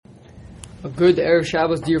A good Erev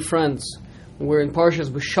Shabbos, dear friends. We're in Parshas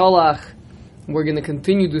B'Shalach. We're going to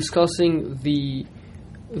continue discussing the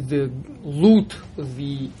loot,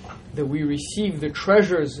 that we received, the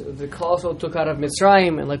treasures the Klal Yisrael took out of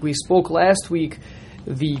Mitzrayim, and like we spoke last week,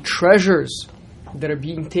 the treasures that are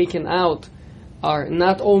being taken out are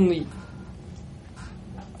not only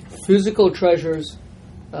physical treasures,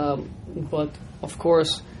 but of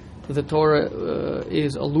course the Torah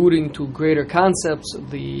is alluding to greater concepts.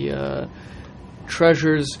 The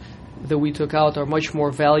treasures that we took out are much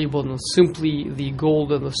more valuable than simply the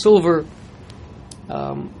gold and the silver,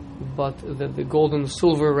 but the gold and the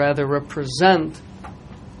silver rather represent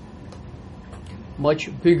much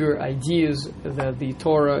bigger ideas that the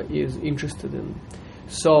Torah is interested in.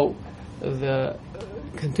 So,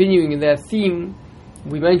 continuing in that theme,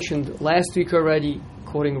 we mentioned last week already,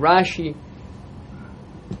 quoting Rashi,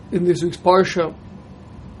 in this week's Parsha,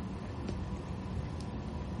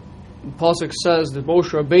 the Pasuk says that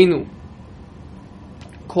Moshe Rabbeinu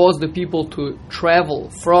caused the people to travel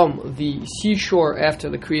from the seashore after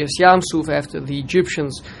the Kriyas Yamsuf, after the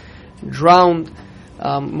Egyptians drowned.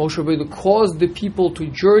 Moshe Rabbeinu caused the people to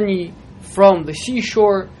journey from the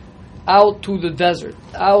seashore out to the desert,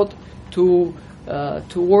 out to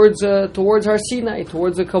towards Har Sinai,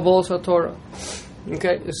 towards the Kabbalah Satorah.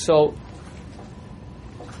 Okay, so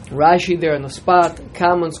Rashi there on the spot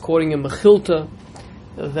comments, quoting a Mechilta,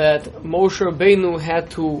 that Moshe Rabbeinu had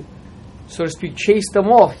to, so to speak, chase them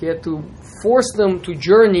off. He had to force them to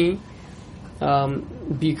journey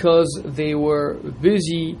because they were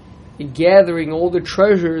busy gathering all the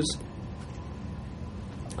treasures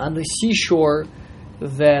on the seashore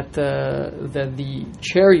that the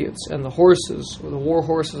chariots and the horses, or the war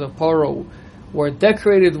horses of Paro, were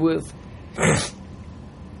decorated with,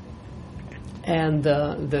 and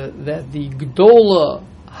that the Gdola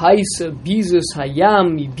Haisa Bizas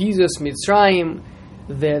Hayam Bizas Mitzrayim,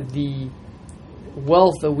 that the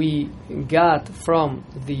wealth that we got from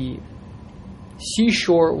the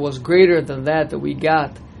seashore was greater than that we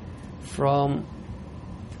got from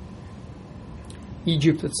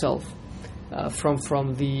Egypt itself. From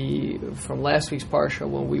last week's parsha,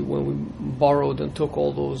 when we borrowed and took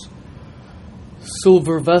all those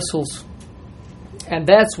silver vessels, and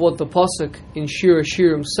that's what the pasuk in Shir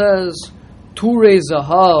Hashirim says: Turei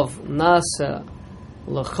zahav nasa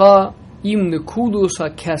lecha im nekudus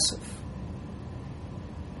hakesef.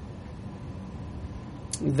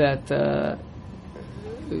 That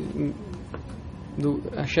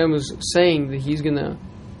Hashem is saying that He's going to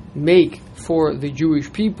make for the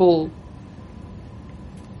Jewish people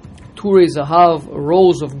Turei zahav,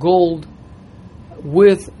 rows of gold,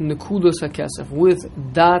 with nekudus hakesef, with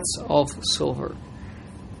dots of silver.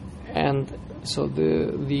 And so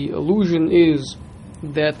the allusion is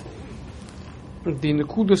that the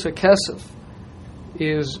nekudus hakesef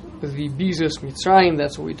is the bizas Mitzrayim,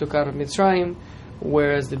 that's what we took out of Mitzrayim,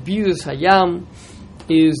 whereas the bizas hayam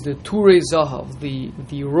is the turei zahav,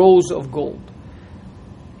 the rows of gold.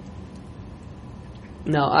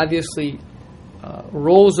 Now, obviously,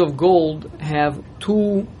 rows of gold have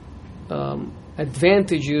two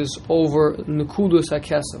advantages over nekudus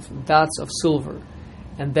hakesef, dots of silver,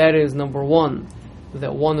 and that is, number one,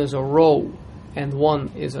 that one is a row and one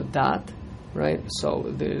is a dot, right? So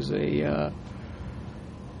there's a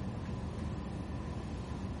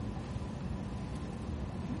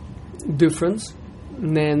difference,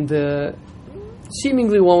 and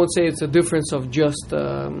seemingly one would say it's a difference of just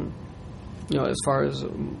as far as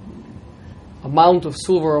amount of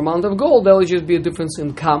silver or amount of gold, that would just be a difference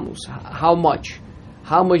in kamus. How much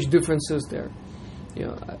difference is there?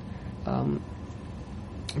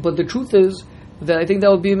 But the truth is that I think that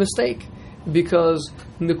would be a mistake, because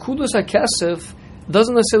nekudus hakesef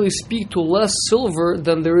doesn't necessarily speak to less silver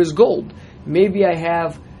than there is gold. Maybe I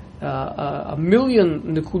have a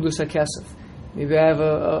million nekudus hakesef. Maybe I have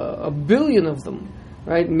a billion of them,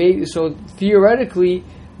 right? Maybe so. Theoretically,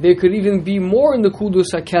 there could even be more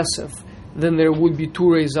nekudus hakesef than there would be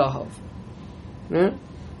turei zahav. Yeah?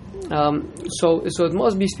 So it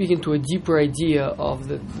must be speaking to a deeper idea of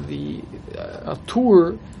a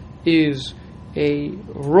tur is a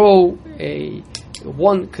row, a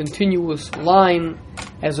one continuous line,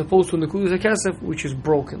 as opposed to nekudus hakesef, which is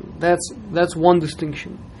broken. That's one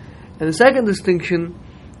distinction. And the second distinction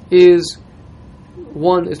is,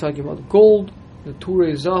 one is talking about gold, the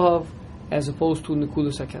turei zahav, as opposed to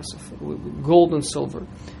nekudus hakesef, gold and silver,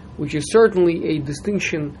 which is certainly a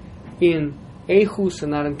distinction in echus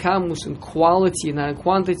and not in kamus, in quality and not in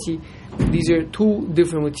quantity. These are two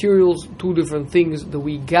different materials, two different things that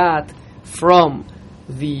we got from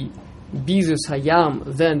the bizas hayam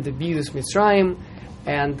than the bizas Mitzrayim,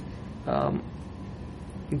 and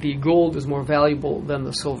the gold is more valuable than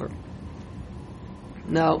the silver.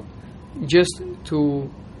 Now, just to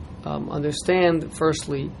understand,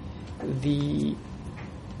 firstly, the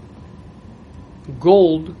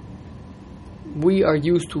gold, we are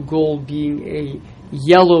used to gold being a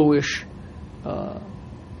yellowish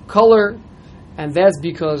color, and that's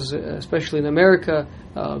because, especially in America,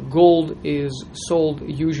 gold is sold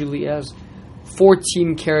usually as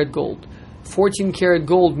 14 karat gold. 14 karat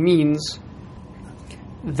gold means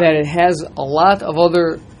that it has a lot of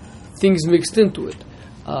other things mixed into it.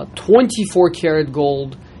 24 karat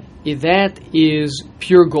gold, that is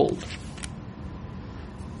pure gold.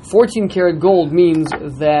 14 karat gold means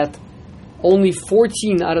that only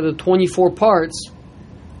 14 out of the 24 parts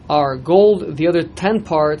are gold. The other 10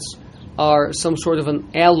 parts are some sort of an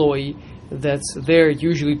alloy that's there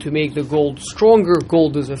usually to make the gold stronger.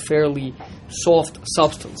 Gold is a fairly soft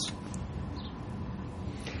substance.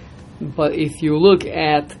 But if you look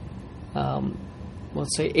at,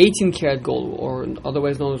 let's say, 18 karat gold, or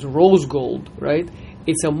otherwise known as rose gold, right?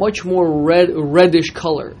 It's a much more reddish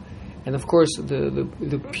color. And of course,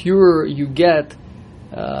 the purer you get,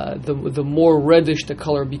 the more reddish the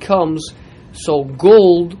color becomes. So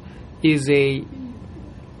gold is a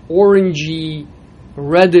orangey,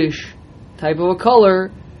 reddish type of a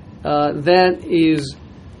color that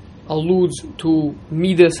alludes to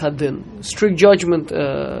Midas Hadin, strict judgment,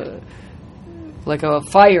 like a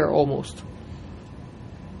fire almost,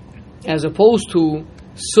 as opposed to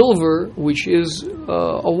silver, which is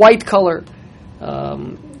a white color,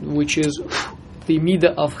 which is the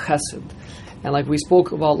Midah of Chesed. And like we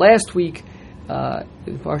spoke about last week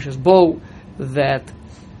in Parshas Bo, that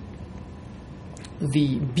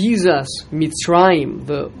the Bizas Mitzrayim,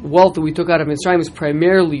 the wealth that we took out of Mitzrayim, is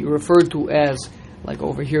primarily referred to as, like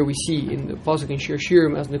over here we see in the Pasuk in Shir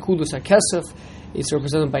Shirim, as Nekudas HaKesef. It's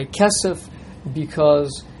represented by Kesef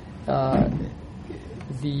because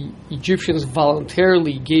the Egyptians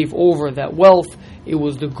voluntarily gave over that wealth. It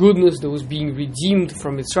was the goodness that was being redeemed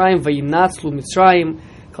from Mitzrayim. Vayinatzlu Mitzrayim.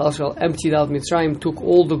 Klal Yisrael emptied out Mitzrayim, took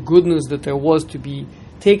all the goodness that there was to be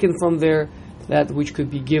taken from there, that which could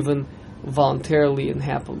be given voluntarily and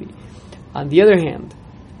happily. On the other hand,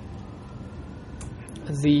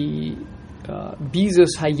 the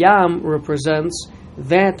Bizas Hayam represents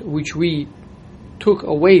that which we took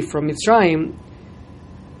away from Mitzrayim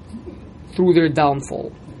through their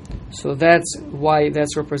downfall. So that's why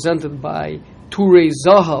that's represented by Turei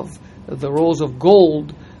Zahav, the rows of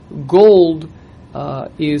gold. Gold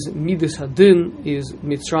is Midas Hadin, is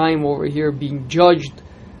Mitzrayim over here being judged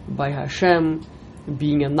by Hashem,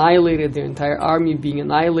 being annihilated, their entire army being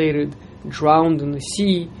annihilated, drowned in the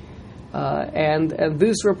sea, and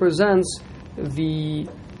this represents the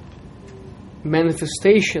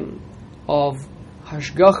manifestation of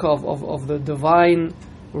Hashgacha, of the divine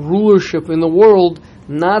rulership in the world,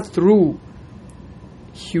 not through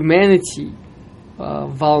humanity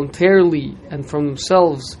voluntarily and from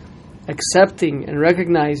themselves accepting and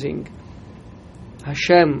recognizing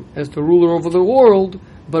Hashem as the ruler over the world,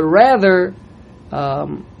 but rather,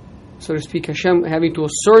 so to speak, Hashem having to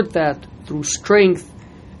assert that through strength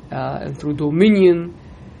and through dominion,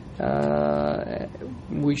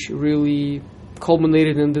 which really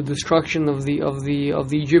culminated in the destruction of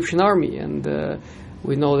the Egyptian army. And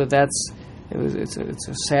we know that it's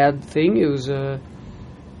a sad thing. It was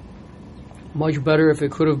much better if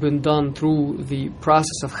it could have been done through the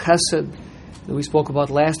process of Chesed that we spoke about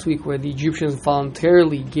last week, where the Egyptians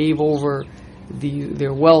voluntarily gave over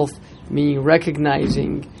their wealth, meaning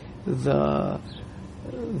recognizing the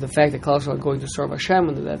fact that Klal Yisrael are going to serve Hashem,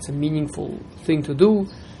 and that's a meaningful thing to do.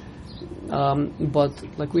 But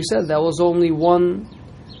like we said, that was only one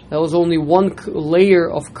layer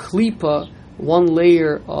of klipa, one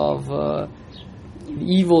layer of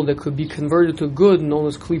evil that could be converted to good, known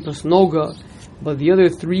as klipas noga. But the other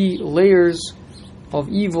three layers of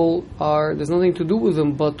evil there's nothing to do with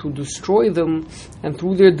them but to destroy them, and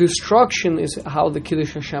through their destruction is how the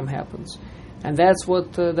Kiddush Hashem happens. And that's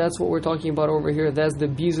what we're talking about over here. That's the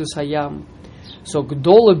Bizas Hayam. So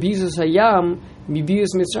Gdola Bizas Hayam,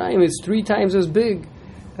 Mibias Mitzrayim, it's 3 times as big.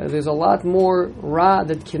 There's a lot more Ra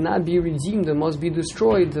that cannot be redeemed and must be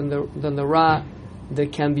destroyed than the Ra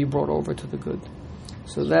that can be brought over to the good.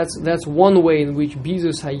 So that's one way in which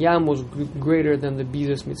Bizas Hayam was greater than the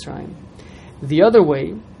Bizas Mitzrayim. The other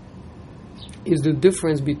way is the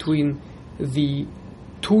difference between the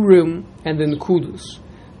Turim and the Nekudas.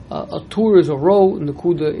 A Tur is a row,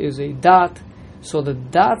 Nekuda is a dot. So the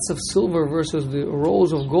dots of silver versus the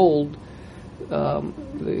rows of gold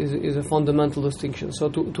is a fundamental distinction. So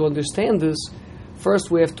to understand this,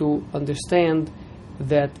 first we have to understand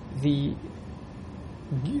that the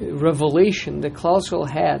revelation that Klal Yisrael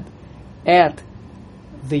had at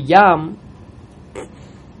the Yam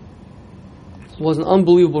was an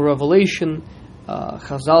unbelievable revelation.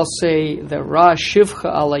 Chazal say that Ra Shivcha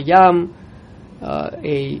ala Yam,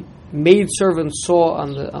 a maidservant saw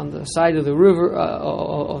on the side of the river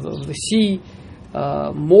of the sea,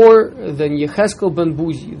 more than Yecheskel ben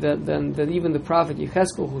Buzi, than even the prophet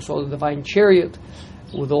Yecheskel, who saw the divine chariot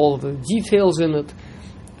with all of the details in it.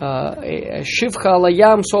 Shivcha ala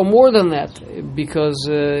Yam saw more than that, because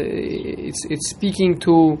it's speaking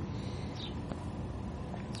to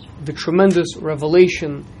the tremendous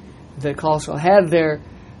revelation that Klal Yisrael had there.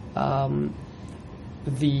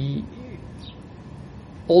 The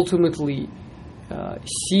ultimately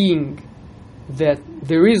seeing that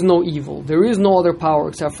there is no evil, there is no other power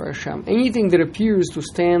except for Hashem. Anything that appears to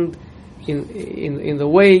stand in the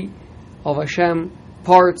way of Hashem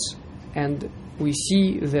parts, and we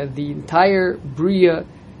see that the entire Bria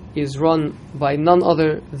is run by none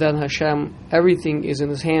other than Hashem. Everything is in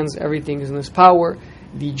His hands, everything is in His power.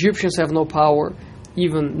 The Egyptians have no power.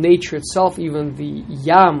 Even nature itself, even the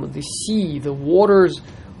Yam, the sea, the waters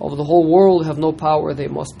of the whole world have no power. They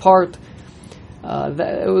must part.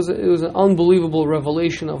 It was an unbelievable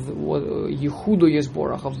revelation of the Yehudo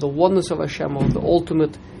Yisborach, of the oneness of Hashem, of the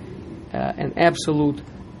ultimate and absolute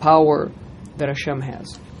power that Hashem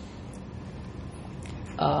has.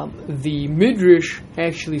 The Midrash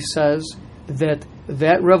actually says that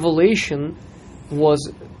revelation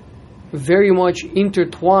was very much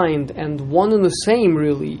intertwined and one and the same,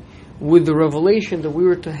 really, with the revelation that we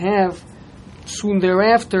were to have soon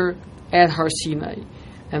thereafter at Har Sinai.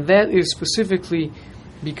 And that is specifically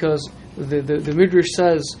because the Midrash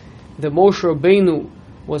says that Moshe Rabbeinu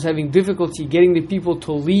was having difficulty getting the people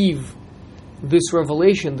to leave this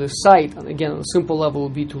revelation, this site. And again, on a simple level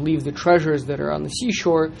would be to leave the treasures that are on the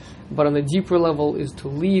seashore, but on a deeper level is to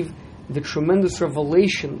leave the tremendous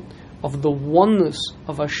revelation of the oneness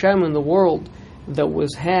of Hashem in the world that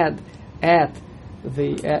was had at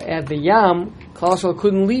the Yam. Klal Yisrael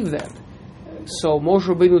couldn't leave that. So Moshe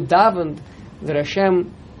Rabbeinu davened that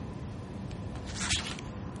Hashem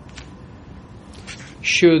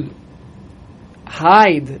should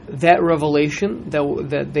hide that revelation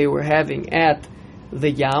that they were having at the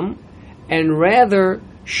Yam, and rather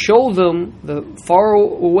show them the far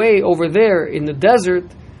away over there in the desert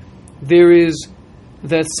there is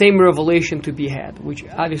that same revelation to be had, which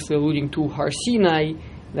obviously alluding to Har Sinai,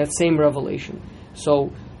 that same revelation.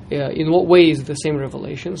 So, in what way is it the same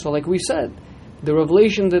revelation? So, like we said, the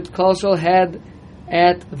revelation that Klal Yisrael had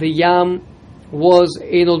at the Yam was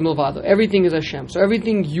Ein Od Milvado. Everything is Hashem. So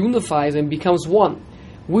everything unifies and becomes one.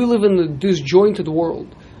 We live in a disjointed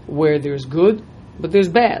world where there's good, but there's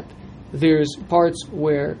bad. There's parts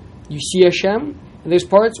where you see Hashem, and there's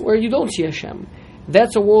parts where you don't see Hashem.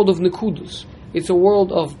 That's a world of Nekudus. It's a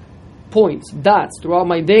world of points, dots. Throughout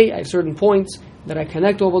my day, I have certain points that I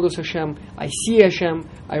connect to Avodas Hashem. I see Hashem.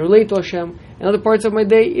 I relate to Hashem. In other parts of my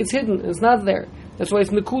day, it's hidden. It's not there. That's why it's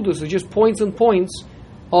Nekudus. It's just points and points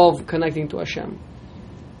of connecting to Hashem.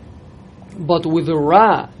 But with the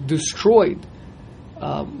Ra destroyed,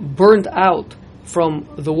 burnt out from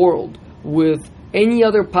the world, with any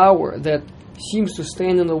other power that seems to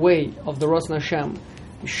stand in the way of the Ratzon Hashem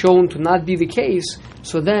shown to not be the case,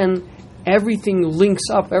 so then everything links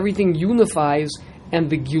up, everything unifies, and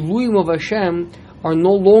the Giluyim of Hashem are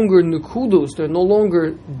no longer Nekudos, they're no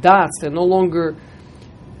longer dots, they're no longer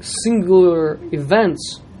singular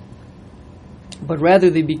events, but rather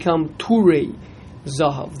they become Turei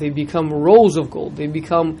Zahav, they become rows of gold, they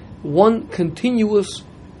become one continuous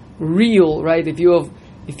reel, right? If you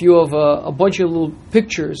have a bunch of little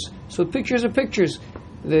pictures, so pictures are pictures,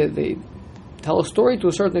 they tell a story to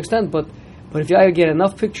a certain extent, but if I get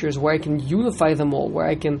enough pictures where I can unify them all, where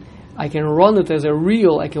I can run it as a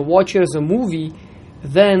reel, I can watch it as a movie,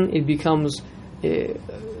 then it becomes,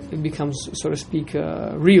 so to speak,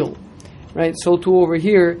 real, right? So too over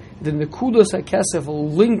here, the Nekudos HaKesef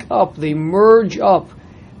link up, they merge up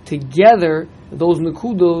together, those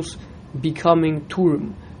Nekudos becoming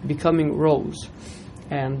Turim, becoming rows,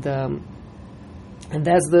 and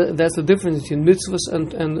that's the difference between mitzvahs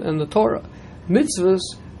and the Torah. Mitzvahs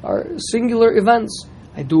are singular events.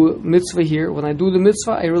 I do a mitzvah here. When I do the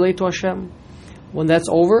mitzvah, I relate to Hashem. When that's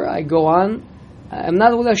over, I go on. I'm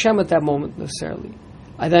not with Hashem at that moment necessarily.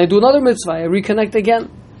 Then I do another mitzvah. I reconnect again.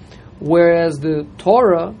 Whereas the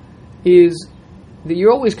Torah is that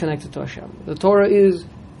you're always connected to Hashem. The Torah is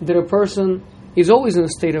that a person is always in a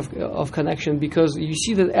state of connection, because you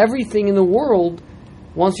see that everything in the world,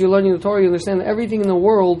 once you're learning the Torah, you understand that everything in the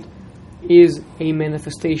world is a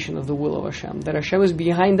manifestation of the will of Hashem. That Hashem is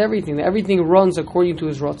behind everything. That everything runs according to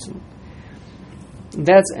His Ratzon.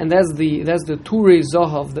 That's the Turei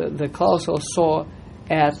Zahav the Klal Yisrael saw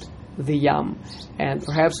at the Yam, and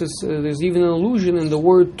perhaps there's even an allusion in the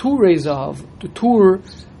word Turei Zahav, to Tur,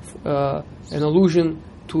 an allusion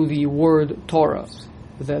to the word Torah.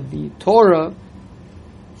 That the Torah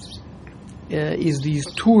is these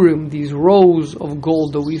Turim, these rows of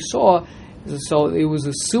gold that we saw. So it was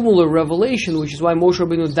a similar revelation, which is why Moshe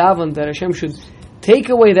Rabbeinu davened that Hashem should take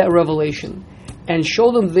away that revelation and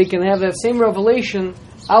show them they can have that same revelation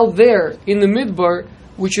out there in the Midbar,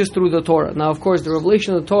 which is through the Torah. Now, of course, the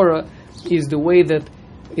revelation of the Torah is the way that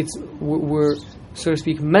we're, so to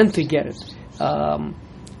speak, meant to get it.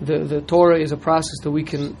 The Torah is a process that we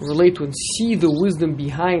can relate to and see the wisdom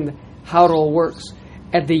behind how it all works.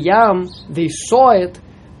 At the Yam, they saw it.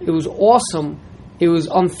 It was awesome. It was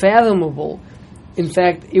unfathomable. In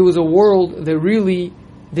fact, it was a world that really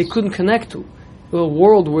they couldn't connect to. A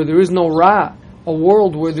world where there is no Ra, a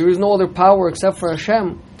world where there is no other power except for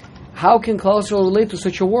Hashem. How can Klal Yisrael relate to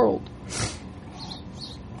such a world?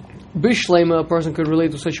 Bishlema, a person could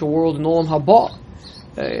relate to such a world in Olam Haba.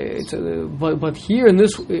 But here in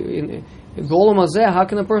Olam Hazeh, how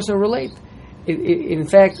can a person relate? In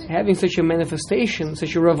fact, having such a manifestation,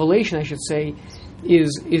 such a revelation, I should say,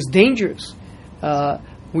 is dangerous.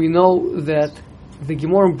 We know that the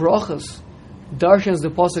Gemara in Brachos darshans the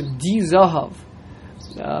pasuk Di Zahav,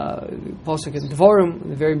 pasuk in Dvarim,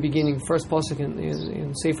 the very beginning, first pasuk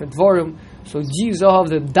in Sefer Dvarim. So Di Zahav,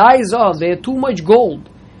 the Dai Zahav, they had too much gold.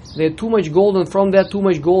 They had too much gold, and from that too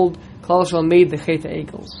much gold, Klal Yisrael made the Chet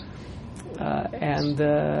HaEgel.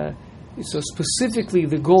 So specifically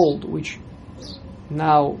the gold, which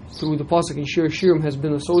now through the pasuk in Shir Shirim has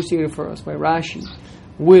been associated for us by Rashi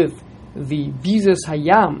with the Bizas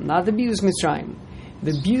Hayam, not the Bizas Mitzrayim.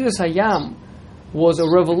 The Bizas Hayam was a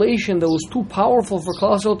revelation that was too powerful for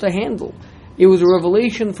Klal Yisrael to handle. It was a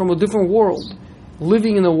revelation from a different world,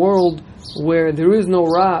 living in a world where there is no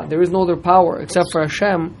Ra, there is no other power except for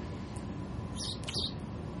Hashem.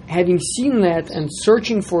 Having seen that and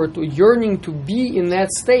searching for it, yearning to be in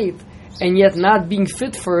that state, and yet not being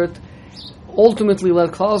fit for it, ultimately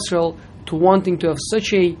led Klal Yisrael to wanting to have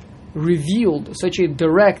such a revealed, such a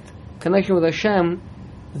direct connection with Hashem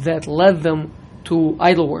that led them to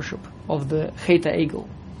idol worship of the Chet HaEgel.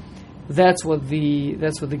 That's what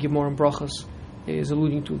the Gemara in Brachos is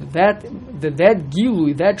alluding to. That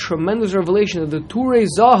Gilui, that tremendous revelation of the Turei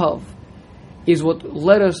Zahav, is what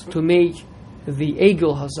led us to make the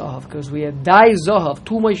Egel HaZahav, because we had Dai Zahav,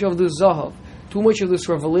 too much of this Zahav, too much of this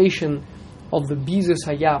revelation of the Bizas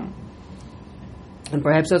Hayam. And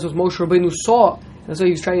perhaps that's what Moshe Rabbeinu saw, and so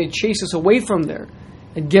he's trying to chase us away from there,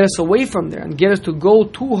 and get us away from there, and get us to go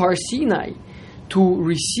to Har Sinai, to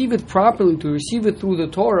receive it properly, to receive it through the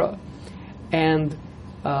Torah, and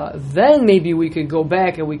then maybe we could go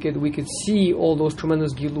back and we could see all those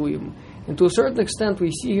tremendous Giluyim. And to a certain extent,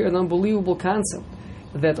 we see here an unbelievable concept,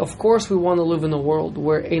 that of course we want to live in a world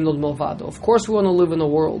where Einod Milvado. Of course we want to live in a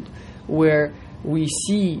world where we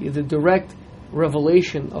see the direct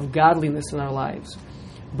revelation of godliness in our lives.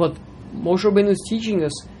 But Moshe Rabbeinu is teaching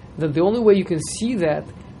us that the only way you can see that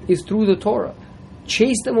is through the Torah.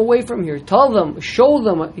 Chase them away from here. Tell them, show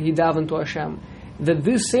them, Hidaven to Hashem, that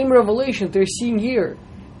this same revelation they're seeing here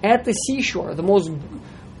at the seashore, the most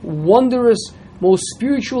wondrous, most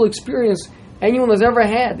spiritual experience anyone has ever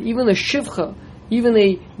had, even a shivcha, even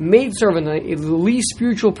a maidservant, the least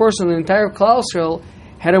spiritual person in the entire Klal Yisrael,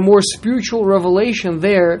 had a more spiritual revelation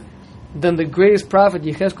there than the greatest prophet,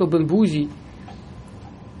 Yechezkel ben Buzi.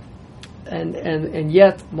 And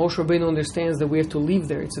yet, Moshe Rabbeinu understands that we have to leave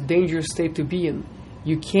there. It's a dangerous state to be in.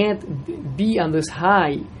 You can't be on this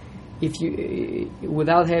high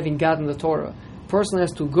without having gotten the Torah. A person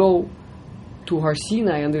has to go to Har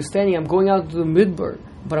Sinai, understanding I'm going out to the Midbar,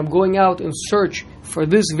 but I'm going out in search for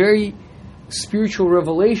this very spiritual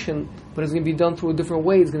revelation, but it's going to be done through a different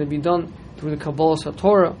way. It's going to be done through the Kabbalah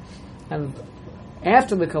HaTorah. And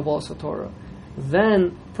after the Kabbalah HaTorah,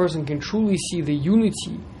 then a person can truly see the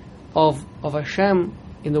unity of Hashem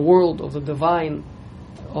in the world, of the divine,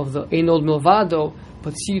 of the Einod Milvado,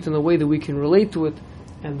 but see it in a way that we can relate to it,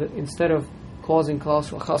 and that instead of causing Klal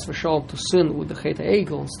Yisrael Chas v'Shalom to sin with the Chet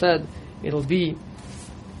HaEgel, instead it'll be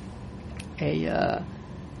the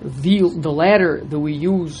ladder that we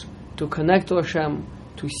use to connect to Hashem,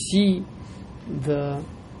 to see the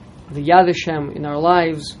Yad Hashem in our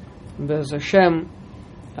lives, Be'ez Hashem,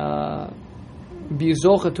 be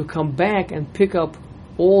zocha to come back and pick up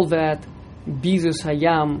all that Bizas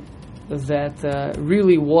Hayam that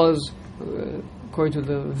really was, according to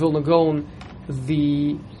the Vilna Gaon,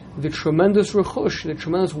 the the tremendous rechush, the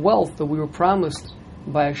tremendous wealth that we were promised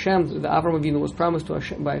by Hashem, the Avraham Avinu was promised to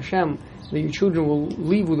Hashem, by Hashem, that your children will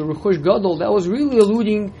leave with a rechush gadol, that was really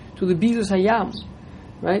alluding to the Bizas Hayam,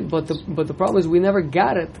 right? But the problem is we never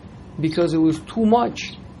got it because it was too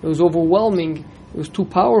much, it was overwhelming, it was too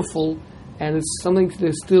powerful, and it's something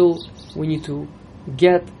that still we need to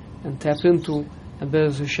get and tap into, and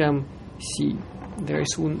Be'ez Hashem see very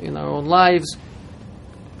soon in our own lives.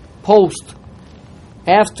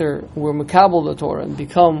 After we're Mekabel the Torah and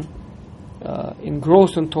become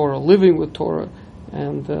engrossed in Torah, living with Torah,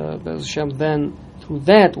 and Be'ez Hashem, then through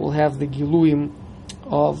that we'll have the Giluim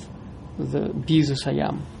of the Bizas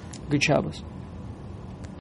Hayam. Good Shabbos.